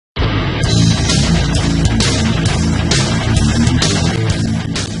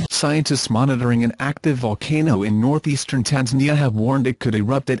scientists monitoring an active volcano in northeastern Tanzania have warned it could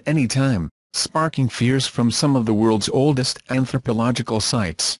erupt at any time, sparking fears from some of the world's oldest anthropological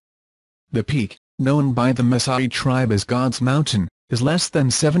sites. The peak, known by the Maasai tribe as God's Mountain, is less than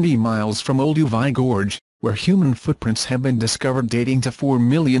 70 miles from Olduvai Gorge, where human footprints have been discovered dating to 4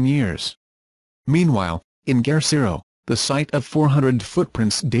 million years. Meanwhile, Engare Sero, the site of 400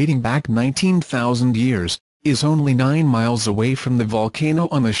 footprints dating back 19,000 years, is only 9 miles away from the volcano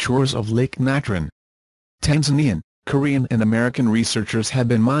on the shores of Lake Natron. Tanzanian, Korean and American researchers have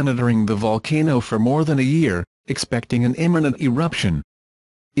been monitoring the volcano for more than a year, expecting an imminent eruption.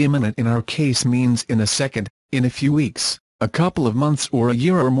 Imminent in our case means in a second, in a few weeks, a couple of months or a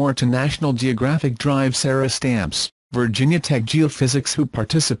year or more. To National Geographic drive Sarah Stamps, Virginia Tech geophysics who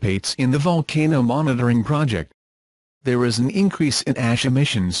participates in the volcano monitoring project. There is an increase in ash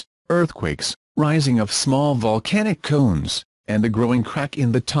emissions, earthquakes, rising of small volcanic cones, and a growing crack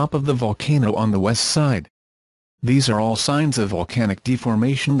in the top of the volcano on the west side. These are all signs of volcanic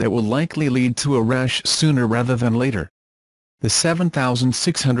deformation that will likely lead to a rash sooner rather than later. The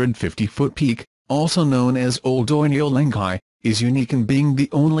 7,650-foot peak, also known as Olduvai Gorge, is unique in being the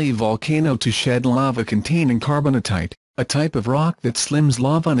only volcano to shed lava containing carbonatite, a type of rock that slims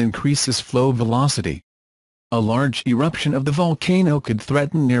lava and increases flow velocity. A large eruption of the volcano could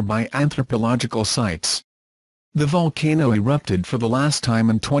threaten nearby anthropological sites. The volcano erupted for the last time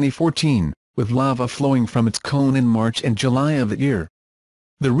in 2014, with lava flowing from its cone in March and July of that year.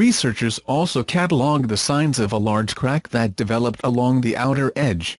 The researchers also catalogued the signs of a large crack that developed along the outer edge.